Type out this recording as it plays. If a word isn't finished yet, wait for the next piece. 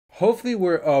Hopefully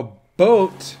we're a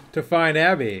boat to find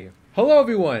Abby. Hello,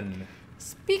 everyone.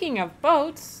 Speaking of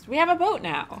boats, we have a boat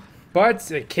now.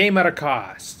 But it came at a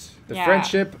cost. The Yeah.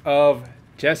 friendship of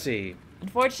Jesse.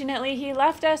 Unfortunately, he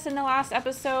left us in the last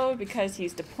episode because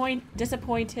he's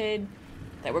disappointed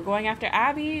that we're going after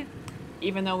Abby.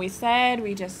 Even though we said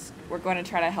we're going to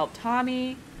try to help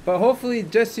Tommy. But hopefully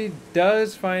Jesse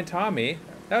does find Tommy.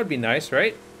 That would be nice,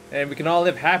 right? And we can all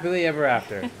live happily ever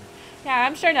after. Yeah,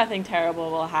 I'm sure nothing terrible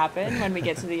will happen when we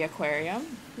get to the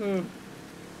aquarium.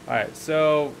 Alright,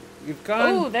 so we've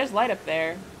gone... Ooh, there's light up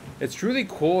there. It's really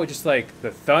cool, just like the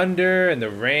thunder and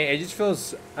the rain. It just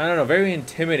feels, I don't know, very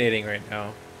intimidating right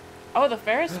now. Oh, the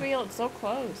Ferris wheel, it's so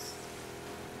close.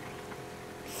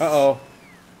 Uh-oh.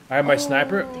 I have my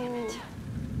sniper. Damn it.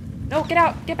 No, get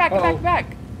out. Get back, get back, get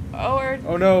back.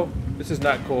 Oh no, this is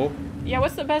not cool. Yeah,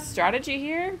 what's the best strategy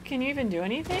here? Can you even do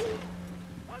anything?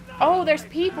 Oh, there's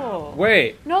people.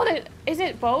 Wait. No, is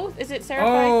it both? Is it Seraphites?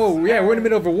 Oh, yeah, we're in the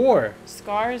middle of a war.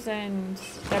 Scars and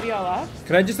WLF?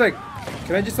 Can I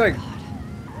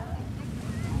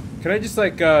just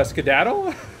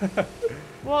skedaddle?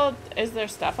 Well, is there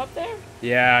stuff up there?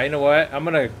 Yeah, you know what? I'm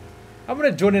gonna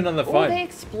join in on the Oh, fun. they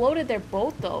exploded their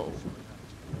boat though.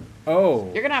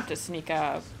 Oh. You're gonna have to sneak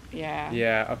up. Yeah.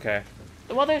 Yeah, okay.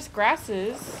 Well, there's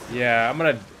grasses. Yeah, I'm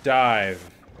gonna dive.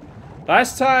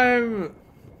 Last time,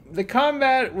 the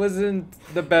combat wasn't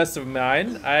the best of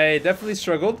mine. I definitely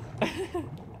struggled.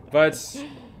 But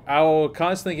I will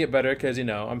constantly get better because, you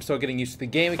know, I'm still getting used to the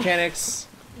game mechanics.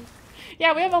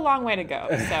 Yeah, we have a long way to go,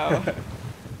 so.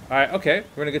 Alright, okay.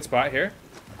 We're in a good spot here.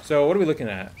 So, what are we looking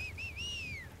at?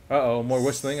 Uh-oh, more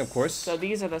whistling, of course. So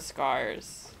these are the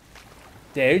scars.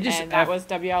 Yeah, just and that was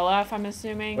WLF, I'm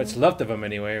assuming. What's left of them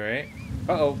anyway, right?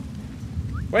 Uh-oh.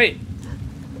 Wait!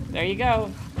 There you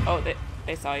go. Oh,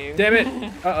 they saw you. Damn it!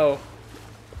 Uh-oh.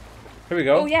 Here we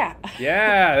go. Oh, yeah.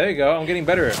 Yeah, there you go. I'm getting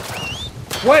better.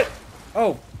 What?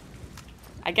 Oh.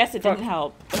 I guess it didn't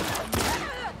help.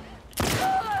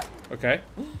 Okay.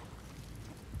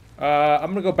 I'm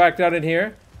gonna go back down in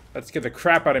here. Let's get the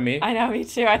crap out of me. I know, me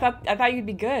too. I thought you'd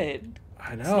be good.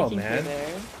 I know, Sneaking man. through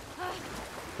there.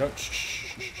 Don't. Shh.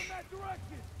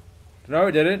 No,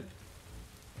 it didn't.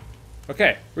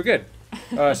 Okay, we're good.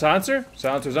 Silencer?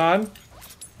 Silencer's on.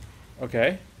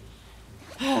 Okay.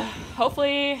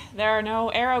 Hopefully there are no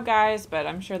arrow guys, but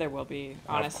I'm sure there will be,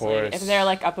 honestly. Of course. If they're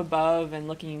like up above and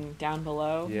looking down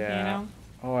below, Yeah. you know?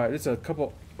 Oh, there's a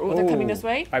couple. Oh, they're coming this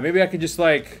way? Alright, maybe I could just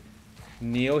like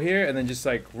kneel here and then just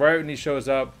like right when he shows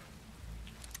up,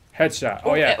 headshot.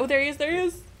 Oh, yeah. Oh, there he is, there he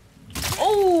is.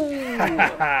 Oh!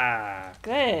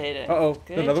 Good. Uh-oh.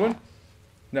 Good Another job. one?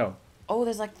 No. Oh,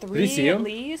 there's like Did three he see at him?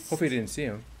 least. Hopefully he didn't see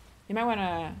him. You might want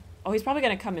to... Oh, he's probably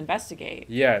going to come investigate.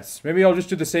 Yes. Maybe I'll just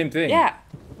do the same thing. Yeah.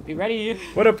 Be ready.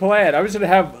 What a plan. I'm just going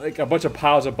to have like a bunch of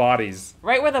piles of bodies.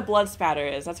 Right where the blood spatter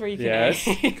is. That's where you can Yes.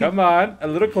 aim. Come on. A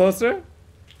little closer.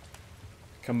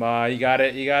 Come on. You got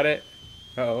it. You got it.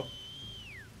 Uh-oh.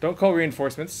 Don't call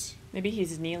reinforcements. Maybe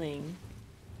he's kneeling.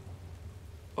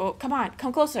 Oh, come on.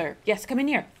 Come closer. Yes, come in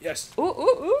here. Yes. Ooh,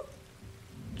 ooh, ooh.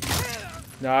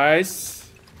 Nice.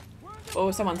 Oh,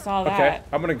 someone saw that. Okay.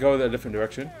 I'm going to go a different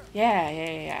direction.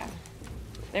 Yeah.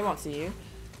 They won't see you.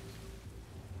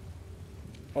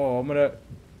 Oh, I'm going to...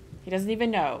 He doesn't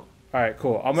even know. All right,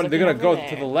 cool. He's They're going to looking go over to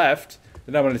there. the left.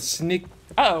 Then I'm going to sneak...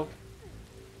 Uh-oh.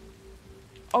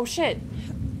 Oh, shit.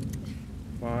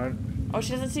 Come on. Oh,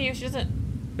 she doesn't see you. She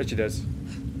doesn't... Bet she does.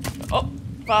 Oh,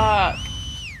 fuck.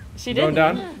 She Going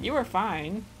didn't. down? You were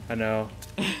fine. I know.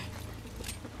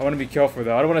 I want to be careful,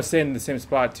 though. I don't want to stay in the same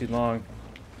spot too long.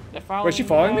 They're following. Wait, she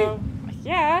following me? me?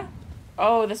 Yeah.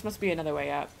 Oh, this must be another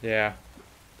way up. Yeah.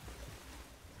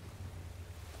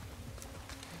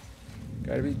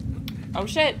 Gotta be... Oh,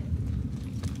 shit.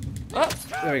 Oh.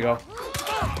 There we go.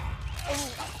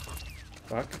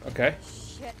 Fuck. Okay.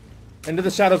 Into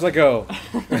the shadows I go. I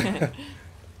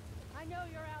know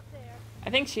you're out there. I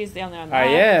think she's the only one I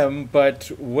left. am, but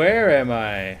where am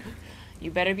I?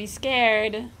 You better be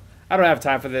scared. I don't have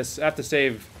time for this. I have to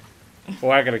save...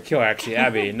 Well, I gotta kill, actually,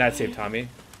 Abby, and not save Tommy.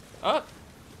 Oh.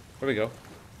 There we go.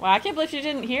 Wow, I can't believe she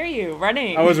didn't hear you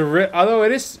running. I was although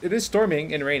it is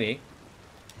storming and rainy.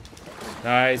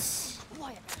 Nice.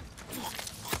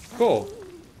 Cool.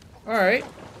 All right.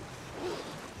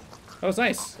 That was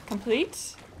nice.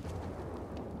 Complete?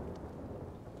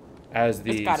 As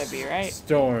the It's gotta be, right?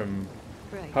 storm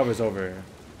hovers over.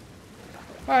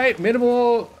 All right,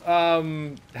 minimal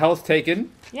health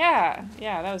taken Yeah,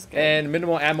 that was good. and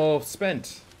minimal ammo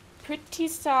spent. Pretty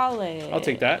solid. I'll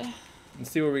take that. Let's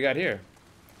see what we got here.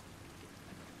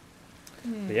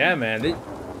 But yeah, man, they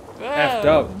F'd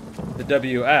up. The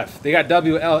WF. They got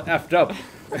WL F'd up.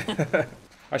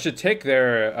 I should take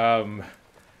their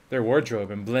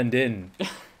wardrobe and blend in.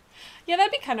 Yeah,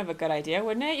 that'd be kind of a good idea,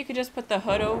 wouldn't it? You could just put the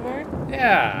hood over.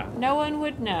 Yeah. No one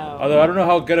would know. Although I don't know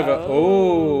how good of a...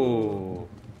 Oh.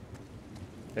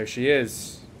 There she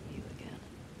is.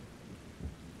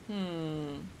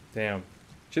 Damn.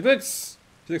 She looks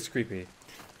creepy.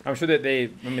 I'm sure that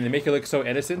they make her look so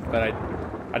innocent, but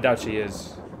I doubt she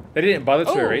is. They didn't bother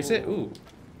to erase it? Ooh.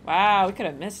 Wow, we could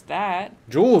have missed that.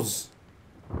 Jules.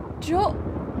 Joel,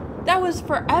 that was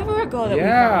forever ago that we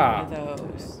found one of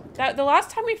those. The last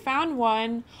time we found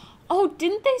one,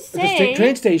 didn't they say... The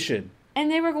train station. And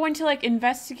they were going to, like,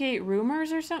 investigate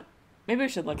rumors or something? Maybe we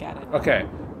should look at it. Okay.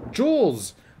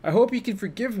 Jules, I hope you can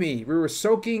forgive me. We were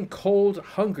soaking cold,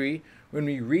 hungry when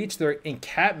we reached their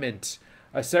encampment.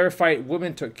 A Seraphite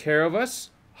woman took care of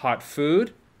us. Hot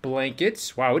food,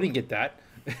 blankets. Wow, we didn't get that.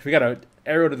 We got an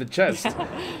arrow to the chest.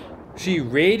 She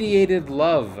radiated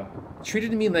love.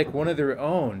 Treated me like one of their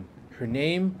own. Her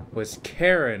name was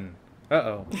Karen.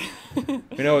 Uh-oh.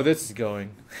 We know where this is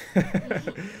going.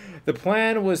 The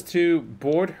plan was to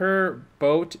board her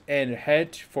boat and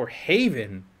head for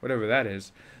Haven, whatever that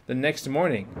is, the next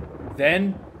morning.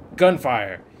 Then,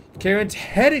 gunfire. Karen's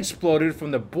head exploded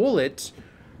from the bullet.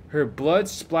 Her blood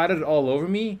splattered all over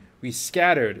me. We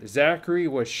scattered. Zachary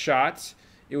was shot.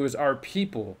 It was our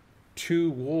people. 2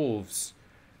 wolves.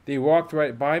 They walked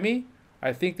right by me.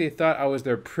 I think they thought I was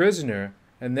their prisoner.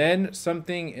 And then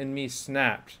something in me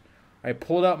snapped. I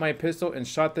pulled out my pistol and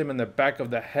shot them in the back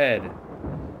of the head.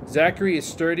 Zachary is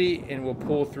sturdy and will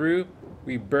pull through.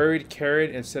 We buried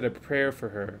Karen and said a prayer for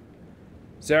her.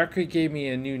 Zachary gave me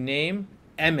a new name,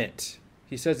 Emmett.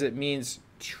 He says it means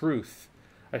truth.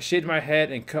 I shaved my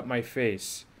head and cut my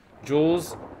face.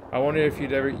 Jules, I wonder if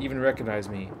you'd ever even recognize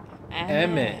me.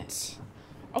 Emmett.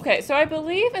 Okay, so I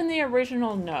believe in the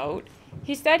original note,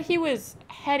 he said he was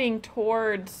heading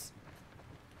towards...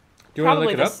 Do you want to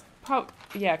look it up?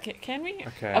 Yeah, can we?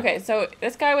 Okay. Okay, so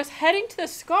this guy was heading to the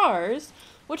scars,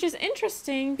 which is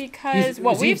interesting because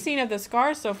what we've seen of the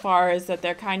scars so far is that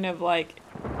they're kind of like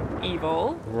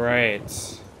evil. Right.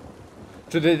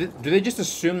 So do they just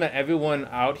assume that everyone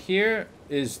out here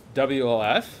is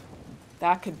WLF?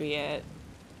 That could be it.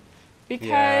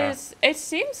 Because it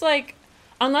seems like,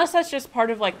 unless that's just part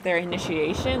of like their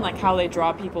initiation, like how they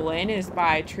draw people in is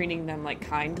by treating them like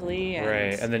kindly.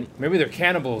 Right, and then maybe they're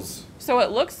cannibals. So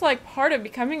it looks like part of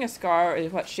becoming a scar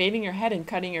is what, shaving your head and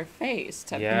cutting your face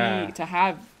to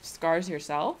have scars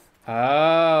yourself.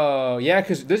 Oh, yeah,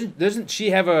 because doesn't she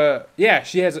have a... Yeah,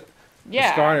 she has a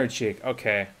scar on her cheek.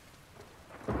 Okay.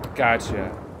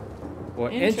 Gotcha.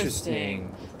 Well,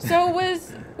 interesting. So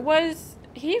was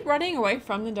he running away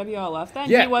from the WLF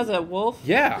then? Yeah. He was a wolf?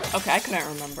 Yeah. Okay, I couldn't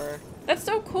remember. That's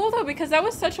so cool, though, because that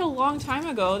was such a long time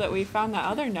ago that we found that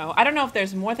other note. I don't know if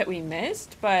there's more that we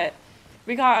missed, but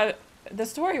we got... The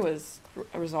story was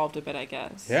resolved a bit, I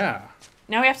guess. Yeah.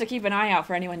 Now we have to keep an eye out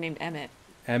for anyone named Emmett.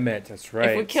 Emmett, that's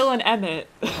right. If we kill an Emmett...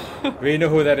 We know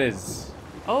who that is.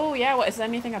 Oh, yeah. What, is there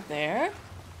anything up there?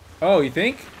 Oh, you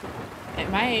think? It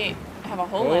might have a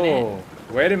hole in it. Oh,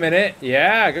 wait a minute.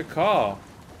 Yeah, good call.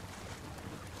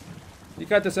 You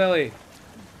got this, Ellie.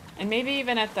 And maybe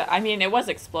even at the... I mean, it was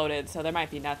exploded, so there might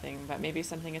be nothing, but maybe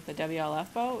something at the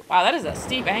WLF boat? Wow, that is a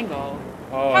steep angle.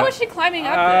 Oh, how is she climbing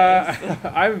up this?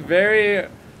 I'm very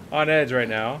on edge right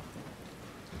now.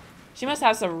 She must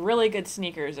have some really good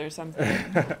sneakers or something.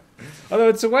 Although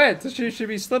it's wet, so she should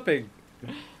be slipping.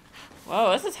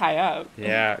 Whoa, this is high up.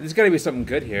 Yeah, there's got to be something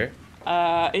good here.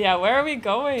 Yeah, where are we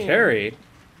going? Carry.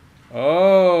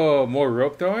 Oh, more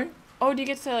rope throwing? Oh, do you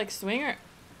get to, like, swing or...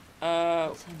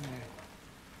 Oh,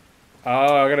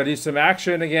 I gotta do some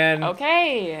action again.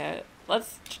 Okay,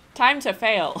 time to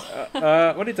fail. What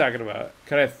are you talking about?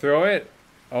 Can I throw it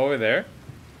over there?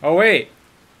 Oh, wait.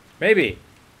 Maybe.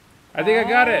 I think I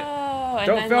got it.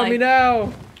 Don't fail me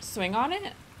now. Swing on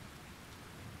it?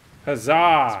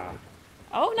 Huzzah.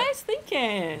 Oh, nice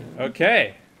thinking.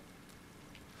 Okay.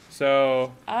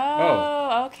 So.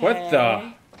 Oh, okay. What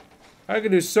the? I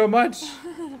can do so much.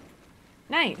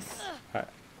 Nice.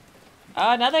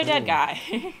 Another dead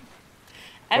guy.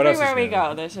 Everywhere we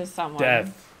go, there's just someone.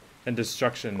 Death and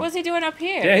destruction. What's he doing up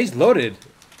here? Yeah, he's loaded.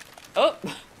 Oh.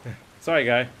 Sorry,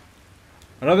 guy.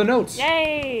 Another note.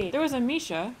 Yay! There was a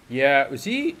Misha. Yeah, was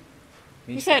he?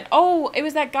 He said, oh, it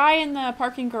was that guy in the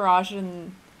parking garage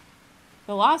in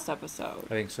the last episode. I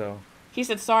think so. He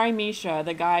said, sorry, Misha,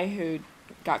 the guy who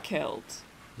got killed.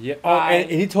 Yeah. Oh, and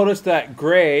he told us that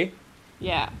Gray.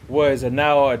 Yeah. Was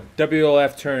now a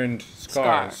WLF turned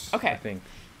Scars. Okay. I think.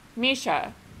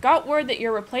 Misha, got word that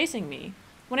you're replacing me.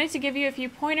 Wanted to give you a few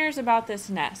pointers about this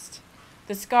nest.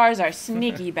 The Scars are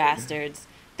sneaky bastards.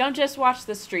 Don't just watch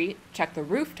the street, check the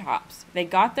rooftops. They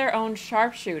got their own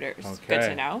sharpshooters. Okay. Good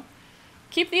to know.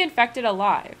 Keep the infected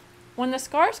alive. When the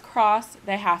scars cross,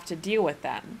 they have to deal with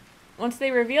them. Once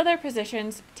they reveal their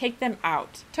positions, take them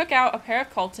out. Took out a pair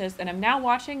of cultists and am now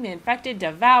watching the infected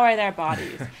devour their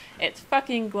bodies. It's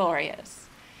fucking glorious.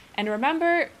 And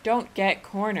remember, don't get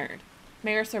cornered.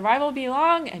 May your survival be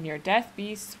long and your death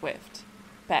be swift.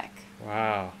 Beck.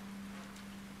 Wow.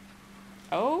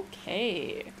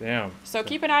 Okay. Damn. So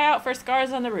keep an eye out for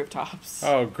scars on the rooftops.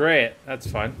 Oh, great. That's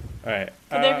fun. All right.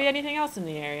 Could there be anything else in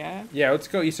the area? Yeah, let's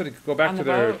go. You said to go back On to the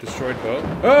their boat? destroyed boat.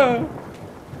 Oh!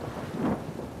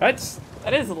 That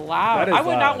is loud. That is I would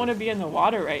loud. not want to be in the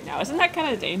water right now. Isn't that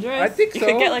kind of dangerous? I think You so.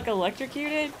 could get like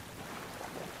electrocuted.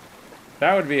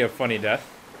 That would be a funny death.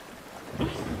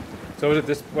 So was it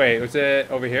this? Wait, was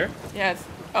it over here? Yeah.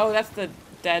 Oh, that's the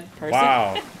dead person.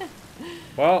 Wow.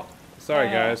 Well, sorry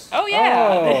guys. Oh,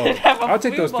 yeah, they did have a I'll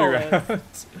take few those 3 bullets.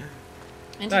 rounds.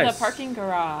 Into Nice. the parking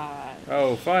garage.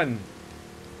 Oh, fun.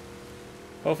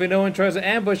 Hopefully no one tries to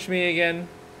ambush me again.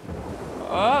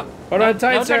 Oh. Hold on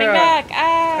tight, No turning Sarah. back.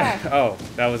 Ah. Oh,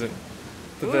 that wasn't.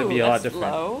 That'd be a lot that's different.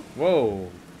 low. Whoa.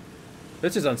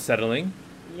 This is unsettling.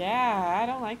 Yeah, I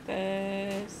don't like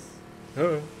this.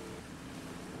 Oh.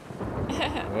 It's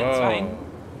Whoa. fine.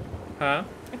 Huh?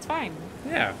 It's fine.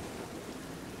 Yeah.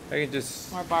 I can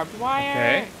just. More barbed wire.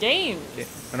 Okay.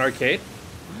 Games. An arcade?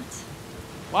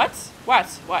 What? What?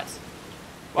 What?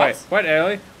 Wait, what,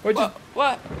 Ellie? What just.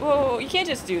 What? Whoa, you can't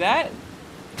just do that.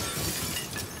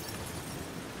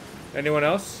 Anyone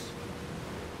else?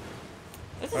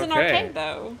 This is an Okay. arcade,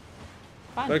 though.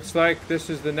 Fun. Looks like this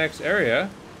is the next area.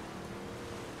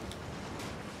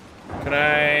 Can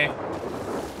I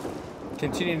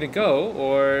continue to go,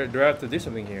 or do I have to do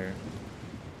something here?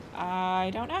 I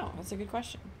don't know. That's a good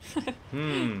question.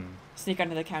 Sneak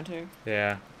under the counter.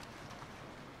 Yeah.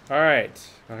 Alright.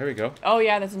 Oh, here we go. Oh,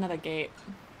 yeah, there's another gate.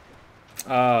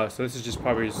 So this is just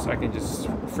probably I can just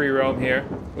free roam here.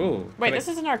 Ooh. Wait, can I- this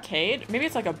is an arcade? Maybe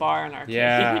it's like a bar and arcade.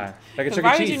 Yeah. Like a 'Cause Chuck E.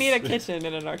 why would Cheese. you need a kitchen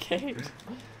in an arcade?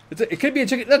 It could be a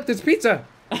chicken. Look, there's pizza.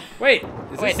 Wait.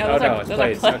 Is Wait, this? no, Oh, those are- no, it's those are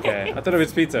plates. plates. Okay. I thought it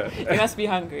was pizza. You must be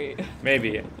hungry.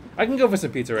 Maybe. I can go for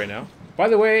some pizza right now. By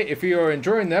the way, if you are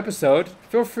enjoying the episode,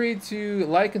 feel free to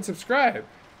like and subscribe.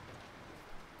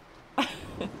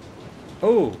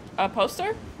 Oh, A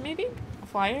poster, maybe? A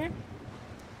flyer?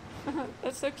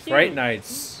 That's so cute. Fright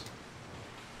Nights.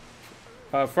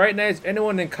 Fright Nights,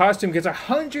 anyone in costume gets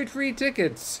 100 free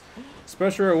tickets.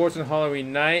 Special rewards on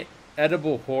Halloween night.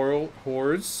 Edible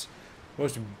horrors.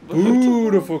 Most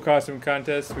beautiful costume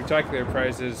contest. Spectacular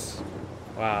prizes.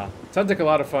 Wow. Sounds like a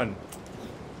lot of fun.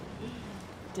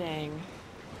 Dang.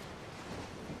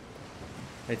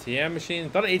 ATM machine?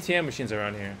 A lot of ATM machines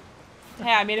around here.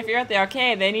 Yeah, I mean, if you're at the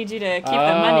arcade, they need you to keep the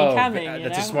money coming, you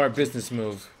That's know? a smart business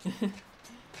move.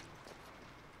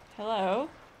 Hello?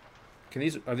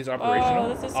 Are these operational?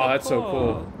 this is so that's so cool.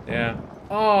 cool. Yeah.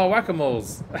 Oh,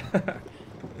 whack-a-moles.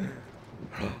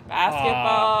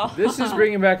 Basketball. This is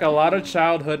bringing back a lot of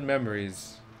childhood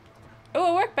memories.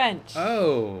 Oh, a workbench.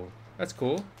 Oh, that's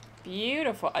cool.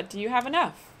 Beautiful. Do you have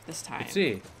enough this time? Let's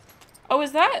see. Oh,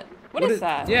 is that? What is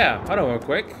that? Yeah, I don't know,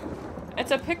 quick.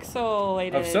 It's a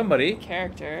pixelated Of somebody.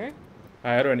 character.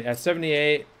 I don't know. At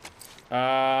 78.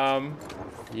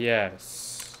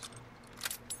 Yes.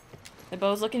 The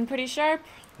bow's looking pretty sharp.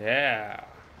 Yeah.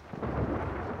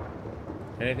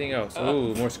 Anything else? Oh.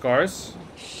 Ooh, more scars.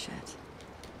 Shit.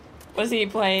 Was he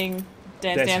playing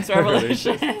Dance Dance Dance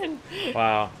Revolution?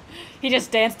 Wow. He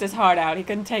just danced his heart out. He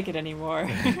couldn't take it anymore.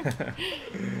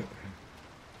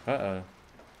 Uh-oh.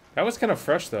 That was kind of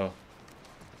fresh, though.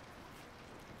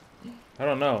 I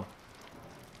don't know.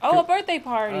 Oh, a birthday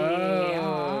party.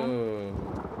 Oh.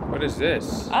 Aw. What is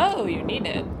this? Oh, you need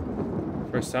it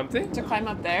For something? to climb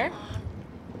up there.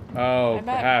 Oh, I bet.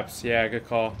 perhaps. Yeah, good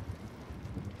call.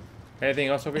 Anything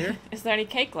else over here? Is there any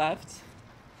cake left?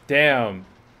 Damn.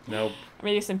 Nope. Or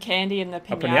maybe some candy in the A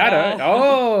pinata. pinata?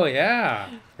 Oh, yeah.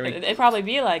 Can we- It'd probably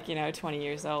be like, 20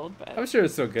 years old, but I'm sure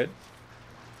it's still good.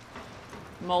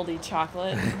 moldy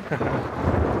chocolate.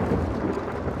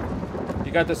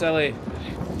 You got this, Ellie.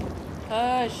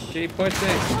 Push. Keep pushing.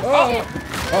 Oh!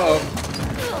 Uh-oh.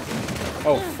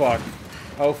 Oh, fuck.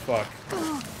 Oh, fuck.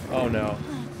 Oh, no.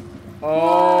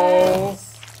 Oh.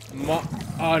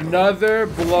 Another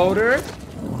bloater?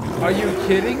 Are you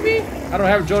kidding me? I don't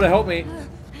have Joel to help me.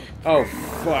 Oh,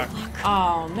 fuck.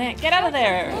 Oh, man. Get out of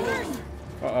there.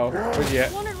 Uh-oh. Where's he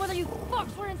at? Wondered whether you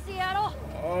fucks were in Seattle.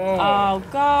 Oh. Oh,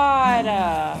 God.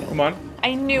 Come on.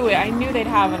 I knew it. I knew they'd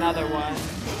have another one.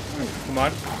 Come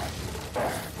on.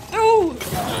 Ooh.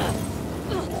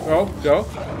 Go. Go.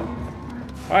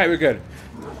 Alright, we're good.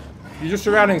 Use your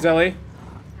surroundings, Ellie.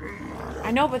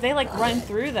 I know, but they like run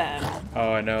through them.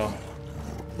 Oh, I know.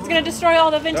 It's gonna destroy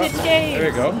all the vintage games.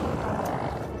 There we go.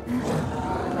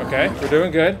 Okay, we're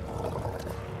doing good.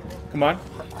 Come on.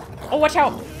 Oh, watch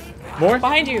out. More?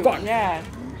 Behind you. Fuck. Yeah.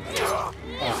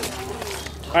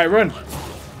 Alright, run.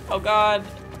 Oh, God.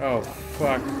 Oh,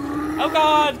 fuck. Oh,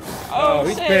 God. Oh,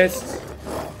 he's shit. pissed.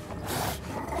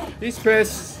 He's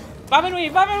pissed. Bob and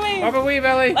weave, bob and weave. Bob and weave,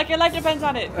 Ellie. Like your life depends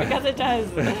on it, because it does.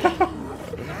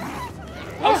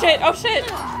 Oh, shit. Oh, shit.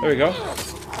 There we go.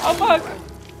 Oh, fuck.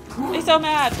 He's so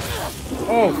mad.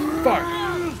 Oh, fuck.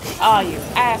 Oh, you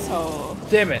asshole.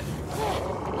 Damn it.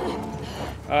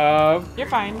 You're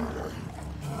fine.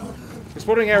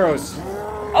 Exploding arrows.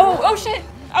 Oh, shit.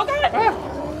 Oh, God. Ah.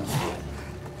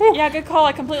 Yeah, good call.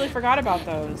 I completely forgot about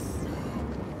those.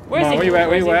 Where's Come on, he? where you at?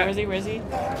 Where you at? Where is he?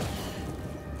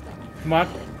 Come on.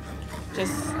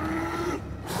 Just...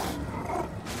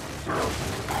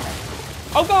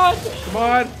 Oh, God. Come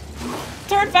on.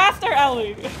 Turn faster,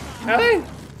 Ellie. Ellie.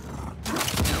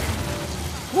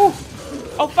 Woo.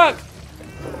 Oh, fuck.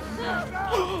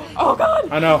 Oh, God.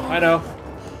 I know.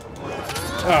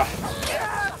 Ah.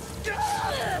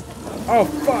 Oh,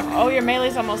 fuck. Oh, your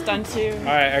melee's almost done, too.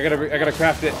 Alright, I gotta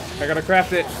craft it.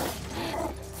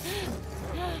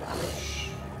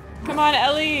 Come on,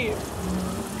 Ellie.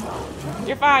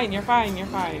 You're fine.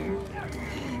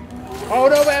 Oh,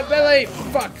 no, man, Billy.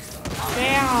 Fuck.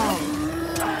 Damn.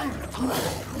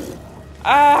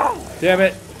 Ah. Damn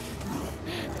it.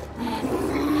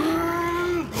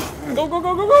 Go.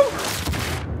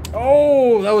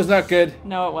 Oh, that was not good.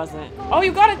 No, it wasn't. Oh,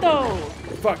 you got it, though.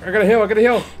 Fuck, I gotta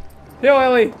heal. Heal,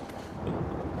 Ellie.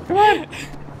 Come on.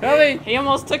 Ellie. He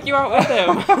almost took you out with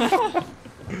him.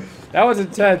 That was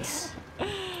intense.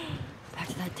 Back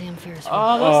to that damn Ferris wheel.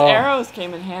 Oh, those arrows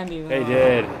came in handy, though. They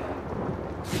did.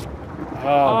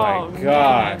 Oh, my man.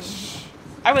 gosh.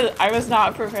 I was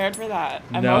not prepared for that.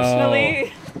 No.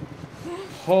 Emotionally.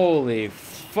 Holy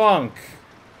funk.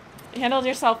 You handled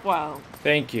yourself well.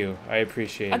 Thank you. I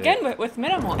appreciate it. Again, with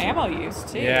minimal ammo use,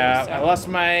 too. Yeah, so. I lost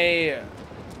my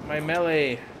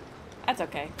melee. That's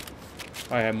okay.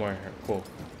 Oh, I have more. Cool.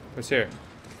 What's here?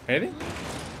 Anything?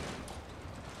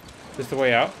 Just the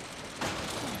way out?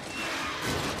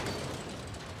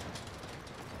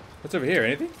 What's over here?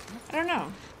 Anything? I don't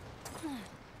know.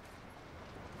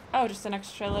 Oh, just an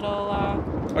extra little,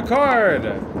 A card!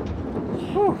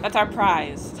 Whew. That's our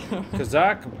prize.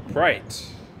 Kazakh Bright.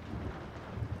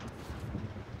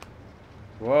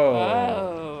 Whoa.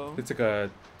 Whoa. It's like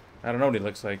a... I don't know what he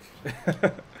looks like.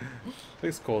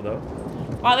 Looks cool, though.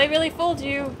 Wow, they really fooled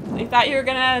you. They thought you were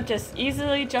gonna just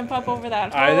easily jump up over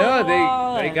that I know,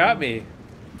 wall they and- got me.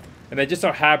 And it just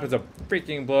so happens a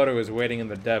freaking bloater was waiting in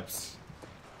the depths.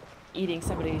 Eating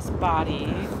somebody's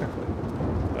body.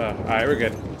 Alright, we're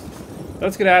good.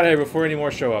 Let's get out of here before any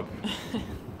more show up.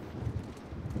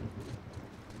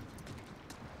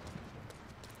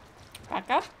 Back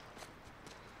up.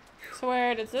 So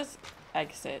where does this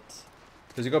exit?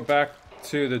 Does it go back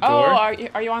to the door? Oh,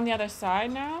 are you on the other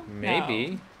side now? Maybe.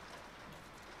 No.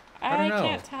 I don't know.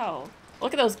 Can't tell.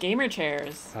 Look at those gamer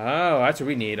chairs. Oh, that's what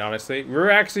we need, honestly.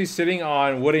 We're actually sitting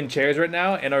on wooden chairs right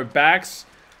now, and our backs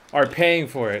are paying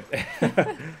for it.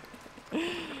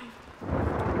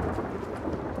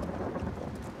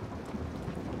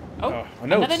 Oh, a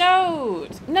note. another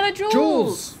note. Another Jules.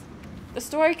 Jules! The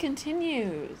story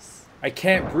continues. I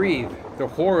can't breathe. The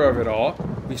horror of it all.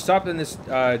 We stopped in this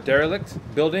derelict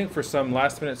building for some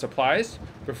last-minute supplies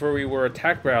before we were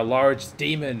attacked by a large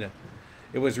demon.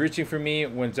 It was reaching for me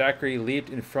when Zachary leaped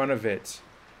in front of it.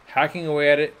 Hacking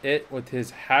away at it with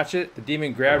his hatchet, the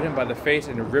demon grabbed him by the face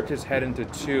and ripped his head into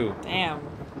two. Damn.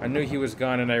 I knew he was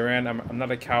gone and I ran. I'm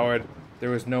not a coward. There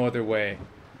was no other way.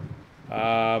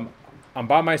 I'm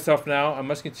by myself now. I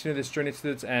must continue this journey to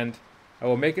its end. I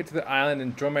will make it to the island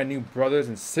and join my new brothers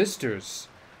and sisters.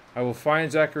 I will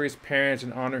find Zachary's parents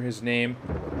and honor his name.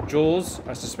 Jules,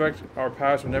 I suspect our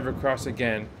paths will never cross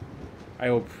again. I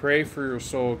will pray for your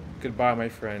soul. Goodbye, my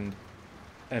friend.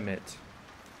 Emmett.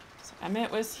 So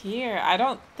Emmett was here. I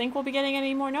don't think we'll be getting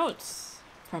any more notes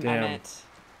from Damn. Emmett.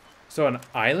 So an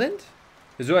island?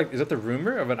 Is that the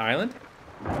rumor of an island?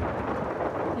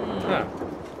 Huh.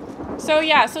 So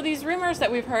yeah, so these rumors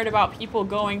that we've heard about people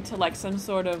going to like some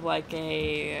sort of like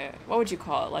a, what would you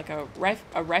call it? Like a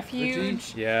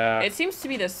refuge? Yeah. It seems to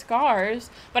be the scars,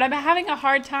 but I'm having a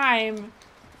hard time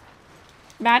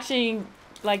matching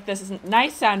like this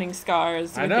nice sounding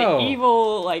scars with the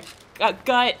evil like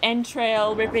gut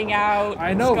entrail ripping out.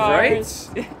 I know,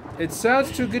 scars. right? It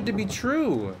sounds too good to be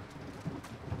true.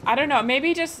 I don't know.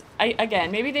 Maybe just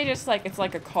again. Maybe they just like it's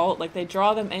like a cult. Like they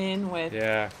draw them in with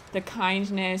the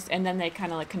kindness, and then they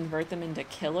kind of like convert them into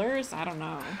killers. I don't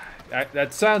know.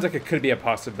 That sounds like it could be a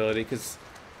possibility because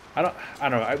I don't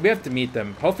know. We have to meet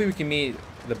them. Hopefully, we can meet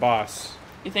the boss.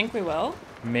 You think we will?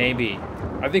 Maybe.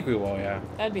 I think we will. Yeah.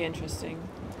 That'd be interesting.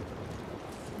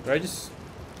 Did I just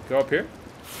go up here?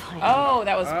 Oh,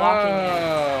 that was blocking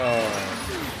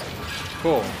it.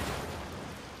 Cool.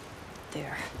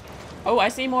 There. Oh, I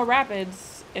see more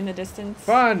rapids in the distance.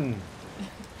 Fun.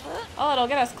 Oh, it'll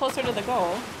get us closer to the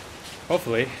goal.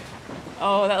 Hopefully.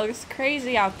 Oh, that looks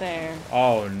crazy out there.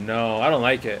 Oh no, I don't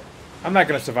like it. I'm not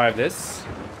gonna survive this.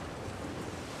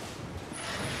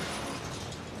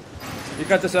 You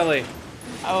got this, Ellie.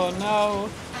 Oh no.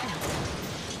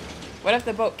 What if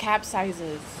the boat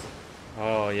capsizes?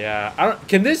 Oh yeah.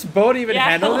 Can this boat even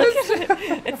handle look this? at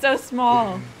it. It's so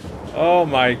small. Oh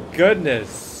my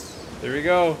goodness. There we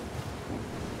go.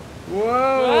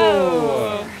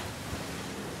 Whoa. Whoa.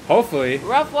 Hopefully.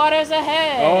 Rough waters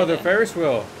ahead. Oh, the Ferris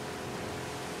wheel.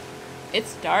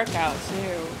 It's dark out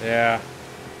too. Yeah.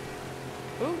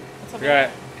 Ooh, what's over We got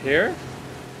there? here?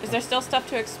 Is there still stuff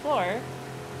to explore?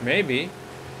 Maybe.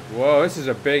 Whoa, this is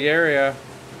a big area.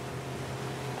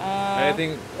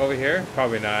 Anything over here?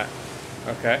 Probably not.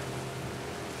 Okay.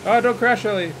 Oh, don't crash,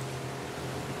 Ellie.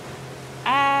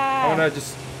 I wanna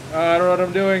just. I don't know what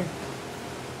I'm doing.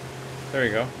 There we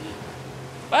go.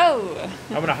 Whoa.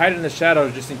 I'm gonna hide in the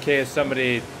shadows just in case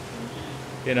somebody,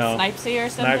 you know, Snipesy or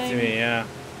something? snipes me. Yeah.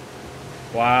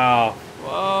 Wow.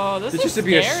 Whoa, this This is used to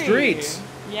be a scary. street.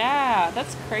 Yeah,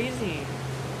 that's crazy.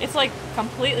 It's like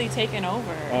completely taken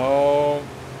over. Oh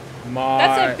my.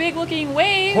 That's a big looking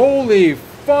wave. Holy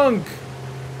funk.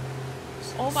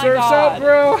 Oh my Surf's god. out,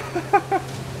 bro.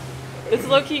 This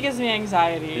low key gives me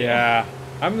anxiety. Yeah.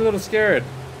 I'm a little scared.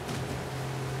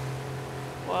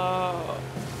 Whoa.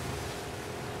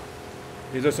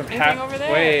 These are some Anything over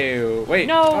there? Wait.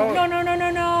 No, Oh.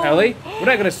 no. Ellie, we're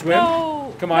not gonna swim.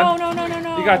 No. Come on.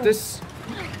 No. You got this.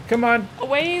 Come on. A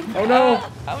wave. Oh, no.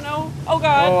 Oh no. Oh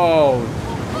god. Oh.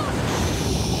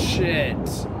 Shit.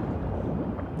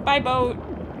 Bye boat.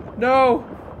 No.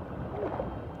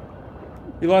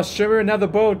 You lost Shimmer and now the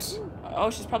boat. Oh,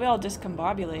 she's probably all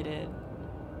discombobulated.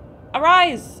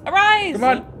 Arise! Arise! Come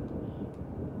on.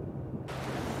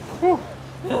 Whew.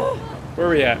 Where are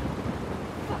we at?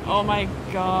 Oh my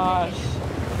gosh.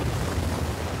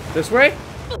 This way?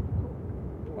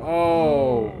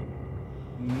 Oh.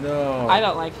 No. I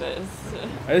don't like this.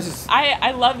 This is.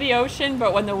 I love the ocean,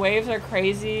 but when the waves are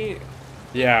crazy,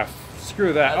 Yeah.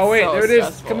 Screw that. That's Oh wait, so there it is.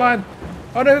 stressful. Come on.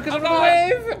 Oh no, because Oh, of the God.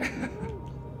 wave.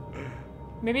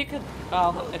 maybe you could.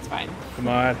 Oh, it's fine. Come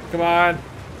on. Come on.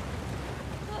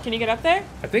 Can you get up there?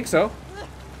 I think so.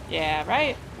 Yeah,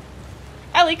 right.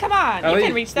 Ellie, come on. Ellie, you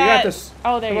can reach you that. got this.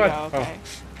 Oh, there Come you on. go. Okay.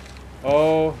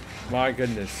 Oh my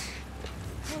goodness.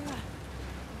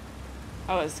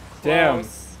 That was close. Damn.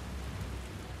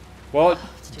 Well,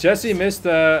 Jesse missed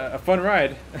a fun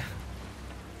ride.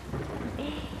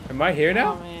 Am I here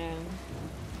now? Oh man.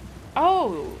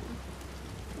 Oh.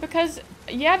 Because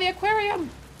yeah, the aquarium.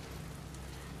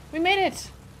 We made it.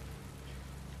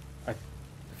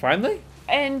 Finally?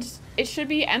 And it should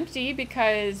be empty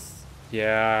because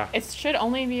Yeah. it should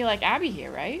only be like Abby here,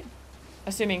 right?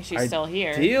 Assuming she's still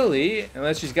here. Ideally,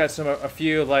 unless she's got a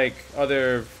few like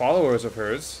other followers of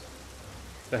hers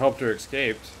that helped her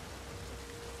escape.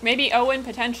 Maybe Owen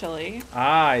potentially.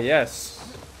 Ah, yes.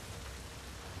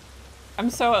 I'm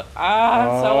so Oh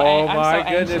I'm my so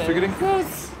goodness, anxious. we're getting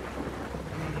close.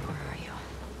 Where are you?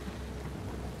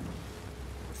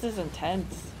 This is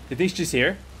intense. You think she's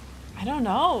here? I don't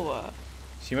know.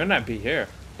 She might not be here.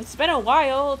 It's been a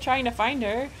while trying to find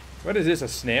her. What is this? A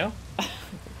snail?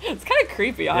 It's kind of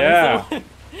creepy, honestly.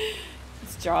 Yeah.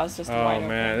 Its jaw's just Oh wide man,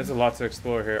 open. there's a lot to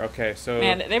explore here. Okay, so.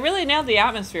 Man, they really nailed the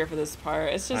atmosphere for this part.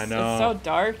 It's just I know. it's so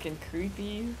dark and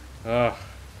creepy. Ugh.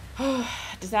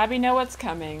 Does Abby know what's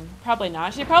coming? Probably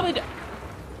not. She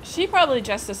probably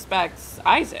just suspects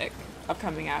Isaac of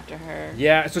coming after her.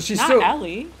 Yeah, so she's Not still.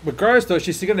 Ellie. Regardless, though,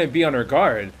 she's still gonna be on her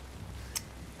guard.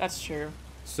 That's true.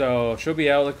 So she'll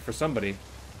be out looking for somebody.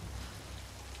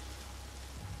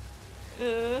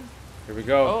 Uh, Here we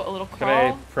go. Oh, a little Can I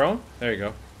crawl. prone? There you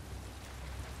go.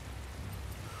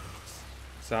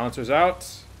 Silencer's out.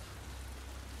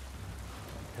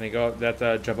 Can I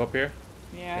go jump up here?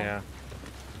 yeah.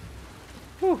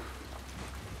 Whew.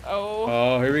 Oh.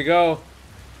 Oh, here we go.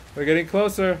 We're getting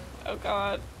closer. Oh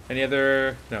God. Any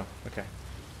other? No. Okay.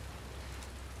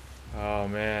 Oh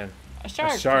man. A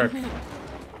shark. A shark.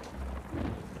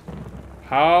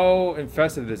 How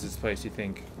infested is this place, you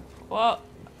think? Well,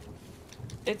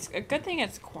 it's a good thing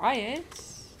it's quiet.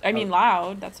 I mean,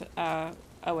 loud. That's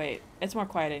oh wait, it's more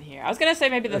quiet in here. I was gonna say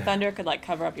maybe the thunder could like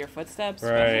cover up your footsteps.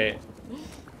 Right.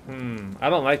 I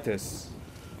don't like this.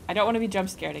 I don't want to be jump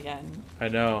scared again. I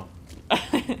know.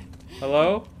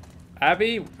 Hello?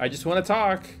 Abby? I just want to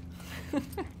talk.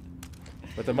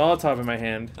 With a Molotov in my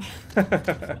hand.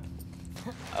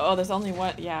 Oh, there's only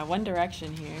one. Yeah, one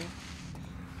direction here.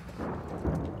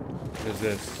 What is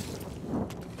this?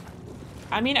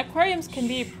 I mean, aquariums can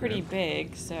be pretty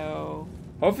big, so.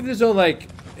 Hopefully there's no like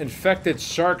infected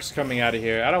sharks coming out of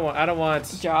here. I don't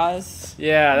want Jaws.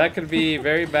 Yeah, that could be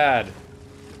very bad.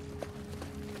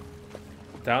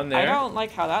 Down there. I don't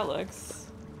like how that looks.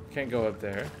 Can't go up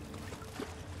there.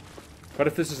 What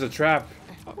if this is a trap?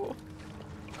 Oh.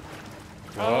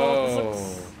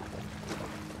 Oh.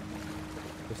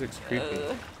 This looks creepy.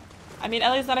 I mean,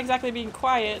 Ellie's not exactly being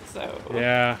quiet, so.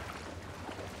 Yeah.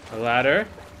 A ladder.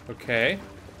 Okay.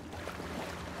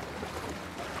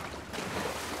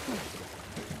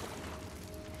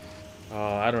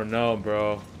 Oh, I don't know,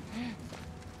 bro.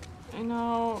 I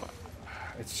know.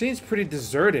 It seems pretty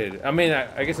deserted. I mean,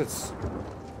 I guess it's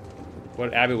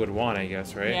what Abby would want, I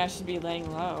guess, right? Yeah, she'd be laying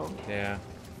low. Yeah.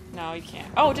 No, you can't.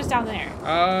 Oh, just down there.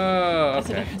 Oh, That's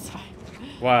a okay. different side.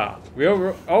 Wow. We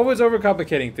always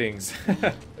overcomplicating things.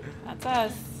 That's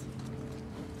us.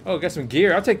 Oh, got some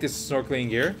gear. I'll take this snorkeling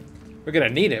gear. We're gonna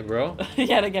need it, bro. You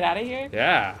gotta get out of here?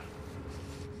 Yeah.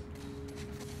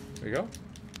 There we go.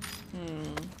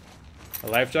 A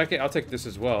life jacket? I'll take this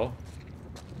as well.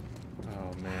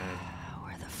 Oh, man.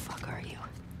 Where the fuck are you?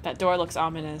 That door looks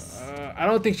ominous. I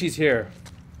don't think she's here.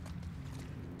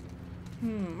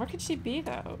 Where could she be,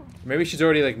 though? Maybe she's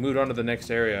already, like, moved on to the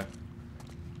next area.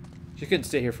 She couldn't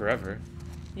stay here forever.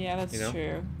 Yeah, that's You know?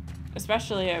 true.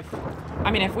 Especially if,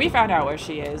 I mean, if we found out where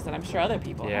she is, then I'm sure other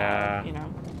people have, you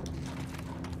know.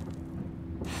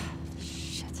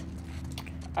 Shit.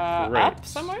 Great. Up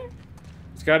somewhere?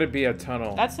 It's got to be a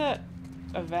tunnel. That's a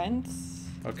vent.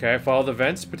 Okay, follow the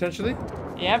vents, potentially?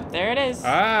 Yep, there it is.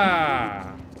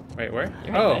 Ah! Wait, where?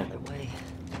 You're right Oh, there. Right away.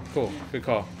 cool. Good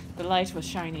call. The light was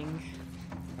shining.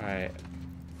 Alright.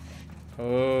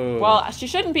 Oh. Well, she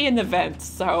shouldn't be in the vents,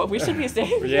 so we should be staying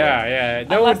here. Yeah.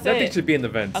 No, Unless nothing it- should be in the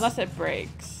vents. Unless it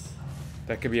breaks.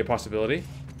 That could be a possibility.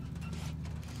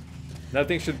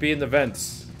 Nothing should be in the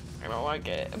vents. I don't like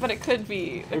it. But it could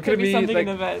be. There Or could be something in like-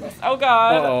 the vents. Oh,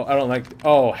 God. Uh-oh, I don't like...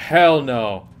 Oh, hell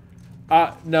no.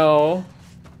 No.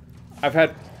 I've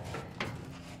had...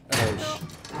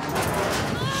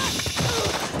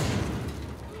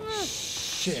 Oh,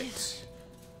 shit.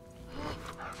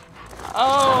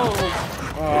 Oh.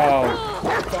 Oh.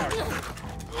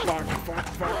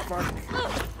 Fuck.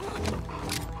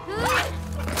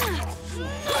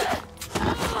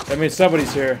 That means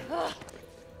somebody's here.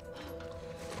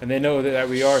 And they know that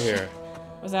we are here.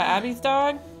 Was that Abby's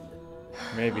dog?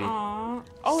 Maybe. Aww.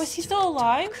 Oh, is he still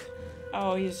alive?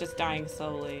 Oh, he's just dying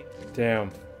slowly.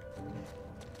 Damn.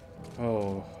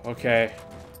 Oh, okay.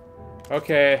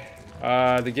 Okay.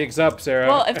 The gig's up, Sarah.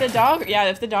 Well, if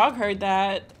the dog heard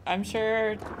that, I'm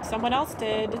sure someone else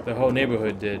did. The whole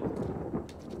neighborhood did.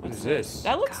 What is this?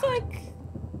 That looks like...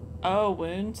 Oh,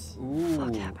 wounds.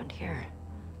 What Ooh. happened here?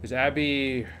 Is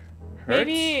Abby hurt?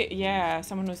 Maybe, yeah,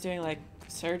 someone was doing like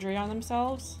surgery on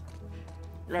themselves.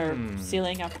 Or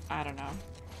sealing up, I don't know.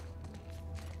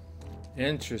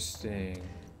 Interesting.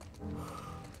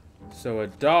 So a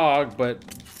dog, but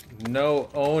no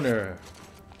owner.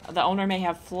 The owner may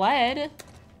have fled.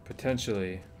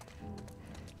 Potentially.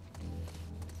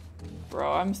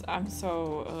 Bro, I'm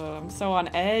so on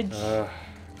edge.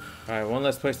 Alright, one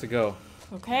less place to go.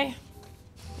 Okay,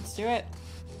 let's do it.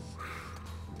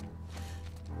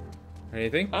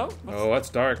 Anything? Oh, Oh, that's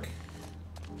dark.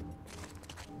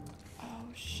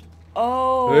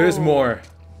 Oh. There's more.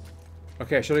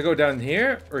 Okay, should I go down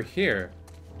here or here?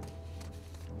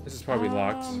 This is probably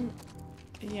locked.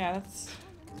 Yeah, that's...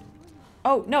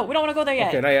 Oh, no, we don't want to go there yet.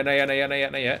 Okay, not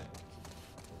yet.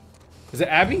 Is it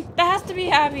Abby? That has to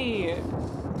be Abby.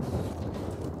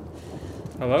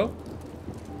 Hello?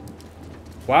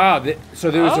 Wow, so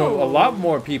there was a Oh. lot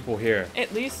more people here.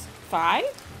 At least 5?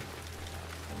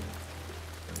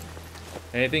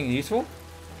 Anything useful?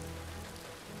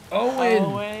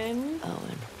 Owen!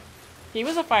 Owen. He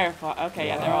was a firefly. Okay,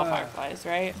 yeah, they're all fireflies,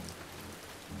 right?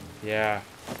 Yeah.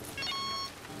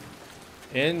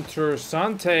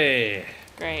 Interessante.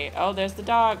 Great. Oh, there's the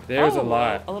dog. There's a Oh,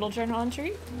 lot. A little journal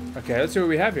entry? Okay, let's see what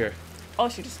we have here. Oh,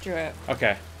 she just drew it.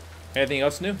 Okay. Anything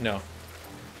else new? No.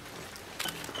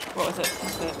 What was it?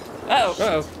 What's it? Uh-oh.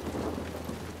 Uh-oh.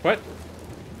 What?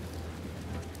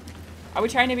 Are we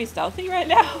trying to be stealthy right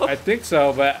now? I think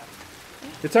so, but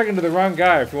You're talking to the wrong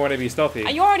guy if you want to be stealthy.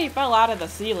 You already fell out of the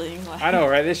ceiling. Like. I know,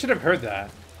 right? They should have heard that.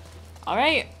 All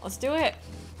right, let's do it.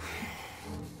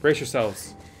 Brace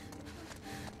yourselves.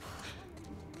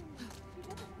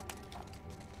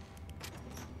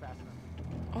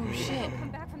 Oh shit. Come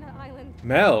back from that island.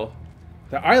 Mel?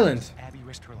 The island? Abby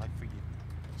risked her life for you.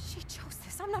 She chose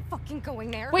this. I'm not fucking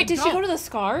going there. Wait, did she Don't. go to the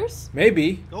scars?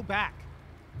 Maybe. Go back.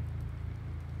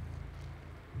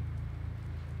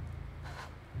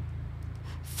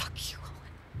 Fuck you,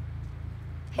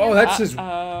 Owen. Oh, that's his...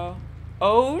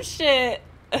 Oh shit.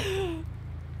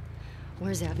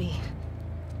 Where's Abby?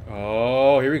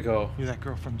 Oh, here we go. You're that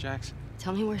girl from Jackson.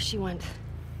 Tell me where she went.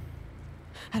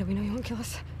 How do we know you won't kill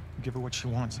us? Give her what she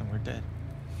wants and we're dead.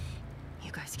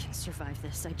 You guys can survive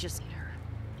this. I just need her.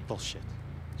 Bullshit.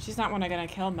 She's not one gonna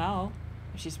kill Mel.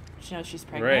 She knows she's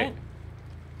pregnant. Right.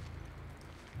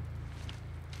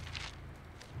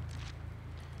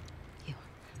 You.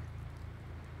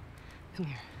 Come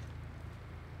here.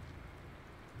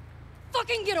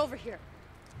 Fucking get over here.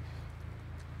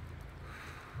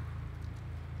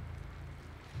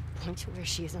 Point to where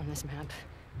she is on this map.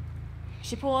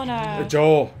 She pulling a.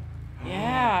 Joel.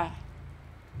 Yeah.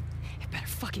 It better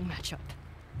fucking match up.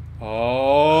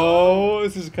 Oh,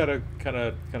 this is kind of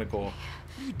cool. What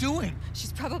are you doing?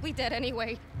 She's probably dead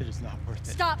anyway. It is not worth it.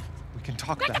 Stop. We can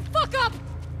talk Back about the it. fuck up.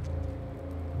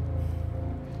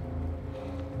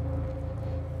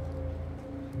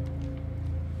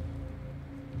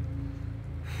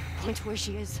 Point to where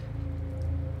she is.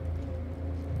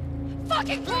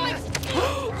 Fucking point.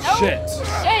 Shit.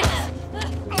 Shit.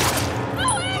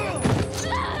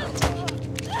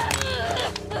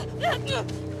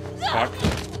 Fuck.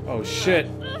 Oh, shit.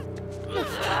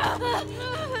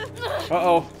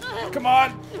 Uh-oh. Come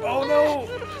on. Oh, no.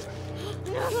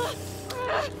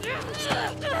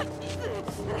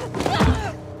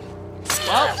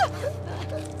 Well,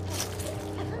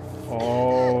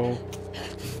 Oh.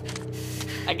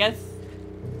 I guess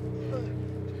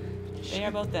they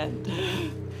are both dead.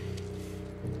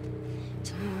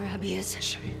 Tell me where Abby is.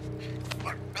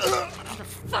 Where the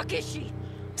fuck is she?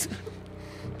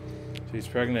 She's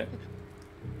pregnant.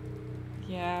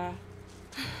 Yeah.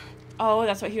 Oh,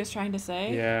 that's what he was trying to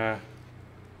say? Yeah.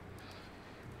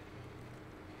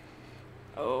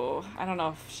 Oh, I don't know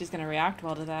if she's gonna react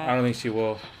well to that. I don't think she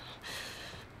will.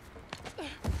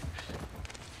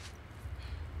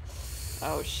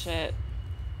 Oh shit.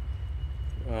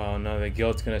 Oh, no. The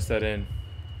guilt's gonna set in.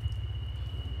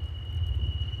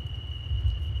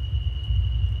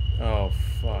 Oh,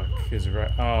 fuck. He's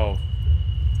right. Oh.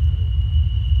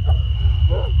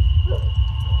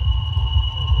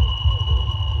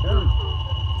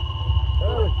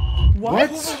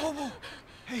 What? Whoa, whoa, whoa.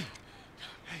 Hey.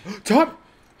 Tom!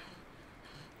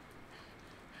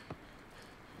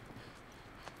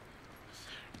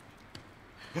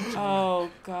 Oh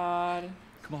god.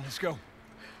 Come on, let's go.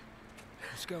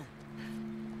 Let's go.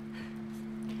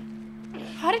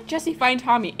 How did Jesse find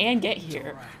Tommy and get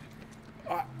here?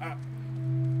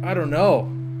 I don't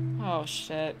know. Oh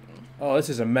shit. Oh, this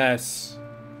is a mess.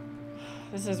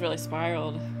 This is really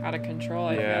spiraled out of control,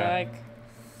 I Yeah. feel like.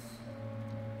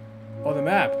 Oh, the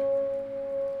map.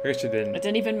 I guess she It didn't.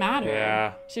 didn't even matter.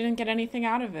 Yeah. She didn't get anything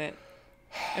out of it.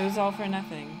 It was all for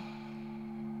nothing.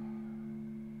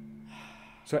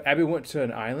 So Abby went to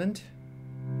an island?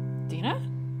 Dina?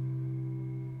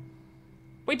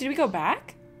 Wait, did we go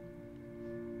back?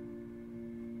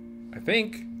 I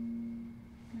think.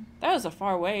 That was a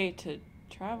far way to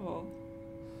travel.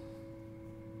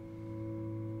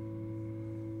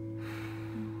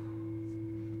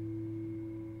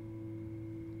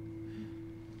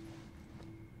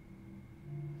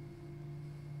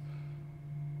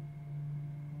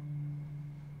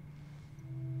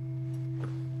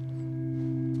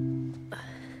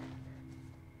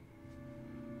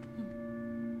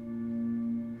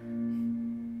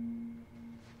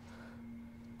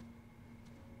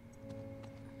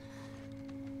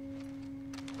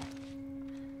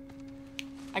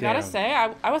 I gotta Damn. say,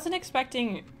 I wasn't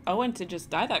expecting Owen to just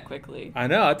die that quickly. I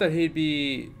know. I thought he'd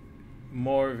be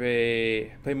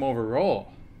play more of a role.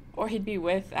 Or he'd be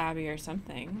with Abby or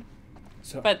something.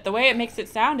 So But the way it makes it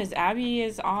sound is Abby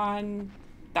is on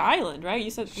the island, right?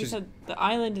 You She's- said the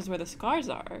island is where the scars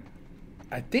are.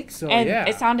 I think so. And yeah.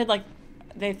 it sounded like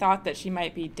they thought that she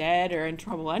might be dead or in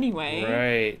trouble anyway.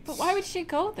 Right. But why would she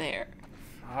go there?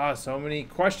 Ah, so many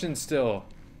questions still.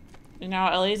 And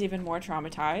now Ellie's even more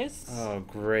traumatized. Oh,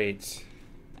 great.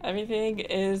 Everything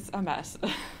is a mess.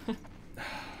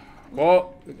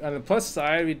 Well, on the plus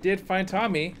side, we did find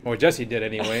Tommy. Or Jesse did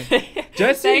anyway.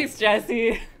 Jesse. Thanks,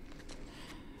 Jesse.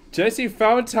 Jesse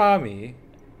found Tommy.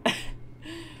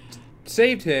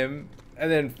 saved him,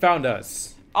 and then found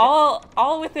us.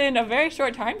 All within a very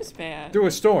short time span. Through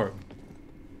a storm.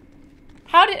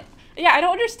 How did... Yeah, I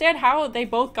don't understand how they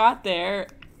both got there,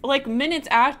 like, minutes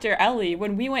after Ellie,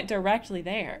 when we went directly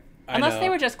there. Unless they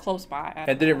were just close by.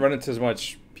 And didn't run into as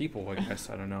much people, I guess.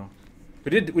 I don't know.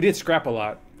 We did scrap a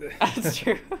lot. That's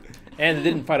true. And they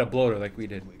didn't fight a bloater like we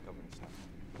did.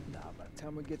 Nah, by the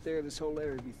time we get there, this whole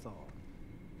area will be thawed.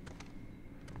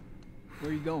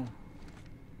 Where are you going?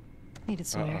 Needed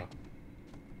some air.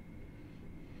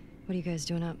 What are you guys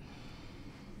doing up?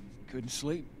 Couldn't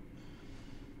sleep.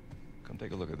 Come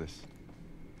take a look at this.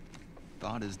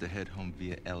 Thought is to head home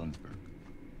via Ellensburg.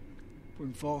 We're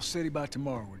in Falls City by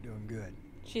tomorrow. We're doing good.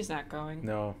 She's not going.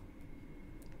 No.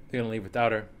 They're gonna leave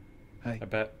without her. Hey, I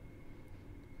bet.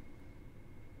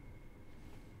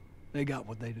 they got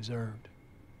what they deserved.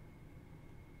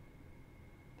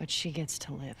 But she gets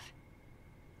to live.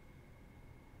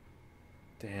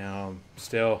 Damn.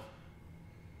 Still.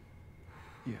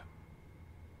 Yeah.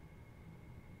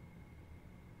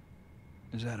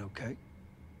 Is that okay?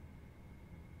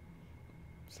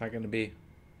 It's not gonna be.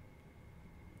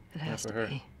 It has for to her.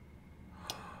 be.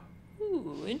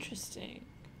 Ooh, interesting.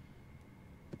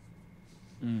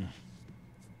 I'm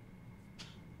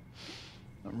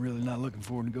really not looking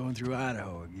forward to going through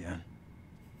Idaho again.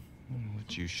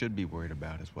 What you should be worried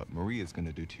about is what Maria's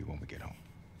gonna do to you when we get home.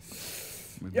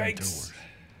 We've been to Yikes. worse.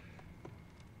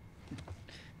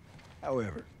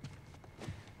 However,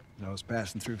 as I was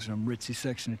passing through some ritzy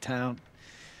section of town,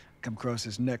 I come across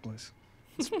this necklace.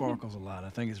 It sparkles a lot. I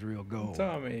think it's real gold.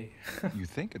 Tommy. You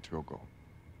think it's real gold?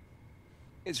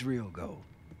 It's real gold.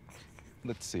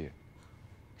 Let's see it.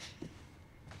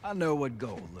 I know what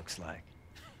gold looks like.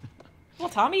 Well,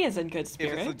 Tommy is in good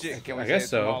spirits. can I guess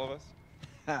so. all of us?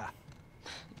 Ha!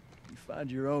 You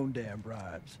find your own damn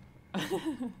bribes.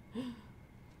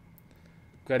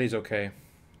 Glad he's okay.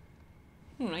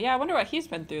 Yeah, I wonder what he's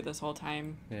been through this whole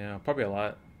time. Yeah, probably a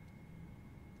lot.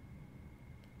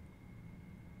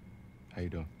 How you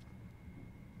doing?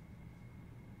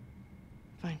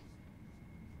 Fine.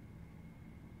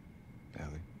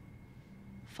 Ellie?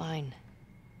 Fine.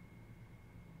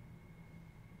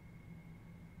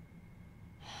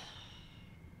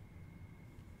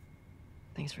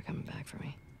 Thanks for coming back for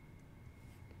me.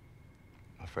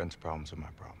 My friend's problems are my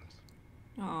problems.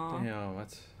 Aw. Damn,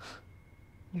 that's.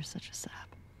 You're such a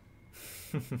sap.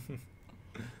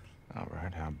 All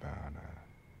right, how about,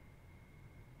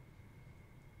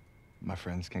 my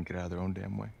friends can't get out of their own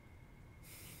damn way?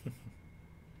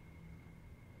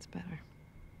 It's better.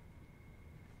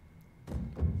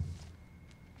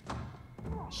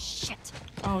 Shit.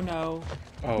 Oh, no.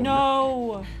 Oh.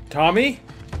 No. Tommy?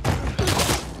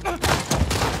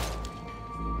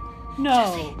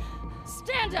 No.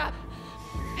 Stand up!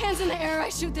 Hands in the air, I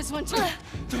shoot this one too.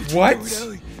 What?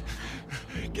 Ellie.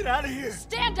 Get out of here!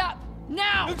 Stand up!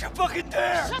 Now! Don't you fucking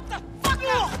dare! Shut the fuck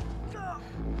up! Fuck.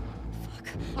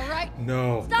 Alright?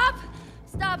 No. Stop!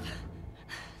 Stop!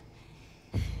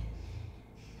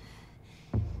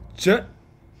 Shut.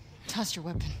 Toss your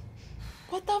weapon.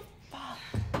 What the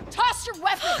fuck? Toss your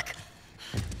weapon!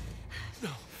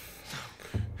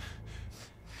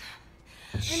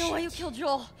 I know why you killed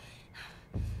Joel.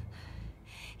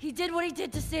 He did what he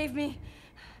did to save me.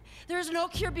 There is no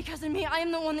cure because of me. I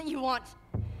am the one that you want.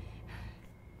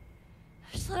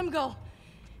 Just let him go.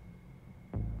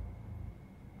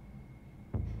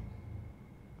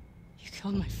 You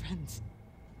killed my friends.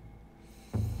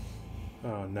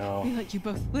 Oh no. We let you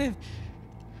both live.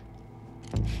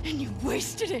 And you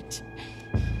wasted it.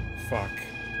 Fuck.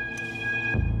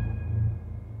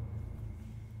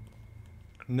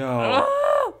 No.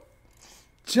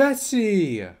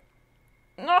 Jesse!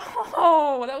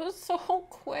 No, that was so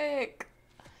quick.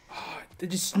 They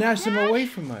just snatched him away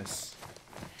from us.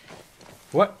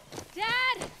 What?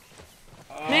 Dad!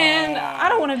 Man, I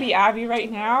don't want to be Abby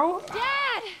right now.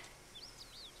 Dad!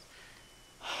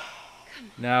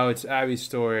 Now it's Abby's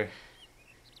story.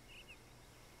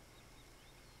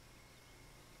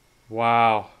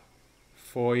 Wow.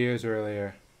 4 years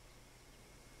earlier.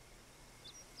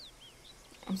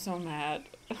 I'm so mad.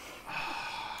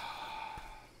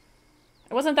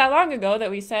 It wasn't that long ago that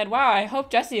we said, wow, I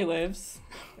hope Jesse lives.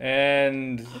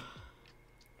 And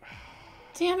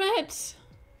Damn it.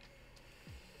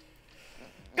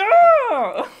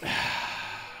 Go!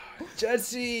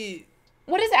 Jesse,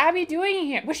 What is Abby doing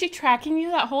here? Was she tracking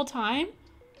you that whole time?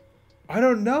 I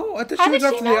don't know. I thought How she was did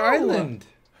up she to know? the island.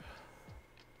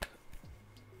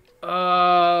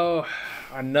 Oh,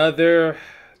 another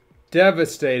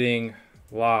devastating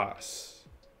loss.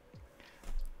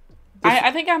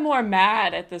 I think I'm more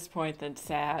mad at this point than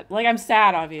sad. Like, I'm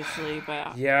sad, obviously,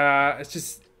 but... Yeah, it's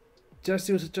just...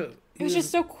 Jesse was such a... It was just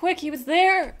so quick. He was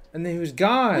there. And then he was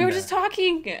gone. We were just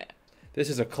talking. This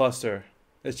is a cluster.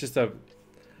 It's just a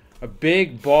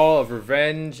big ball of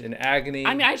revenge and agony.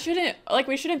 I mean,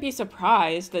 we shouldn't be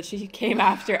surprised that she came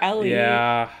after Ellie.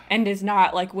 Yeah. And is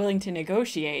not, like, willing to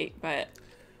negotiate, but...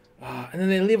 And then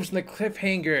they leave us on the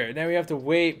cliffhanger. Now we have to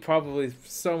wait probably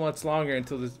so much longer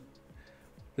until this...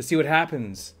 to see what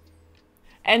happens.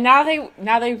 And now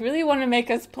they really want to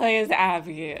make us play as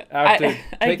Abby. After taking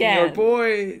again. your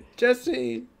boy,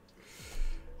 Jesse.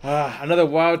 Another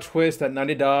wild twist that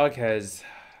Naughty Dog has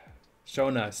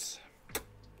shown us.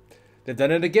 They've done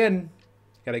it again.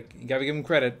 You gotta give them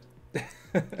credit.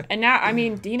 And now, I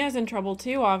mean, Dina's in trouble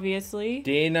too, obviously.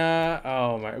 Dina,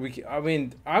 oh my,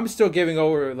 I'm still giving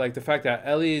over, like, the fact that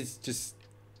Ellie's just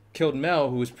killed Mel,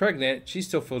 who was pregnant. She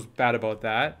still feels bad about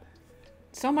that.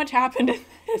 So much happened in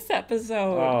this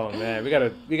episode. Oh man, we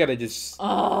gotta just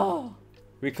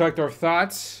recollect our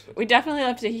thoughts. We definitely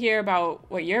love to hear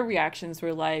about what your reactions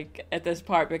were like at this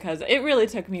part, because it really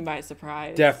took me by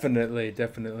surprise.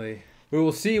 Definitely. We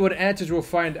will see what answers we'll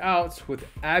find out with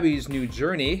Abby's new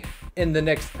journey in the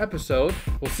next episode.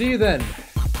 We'll see you then.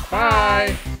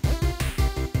 Bye.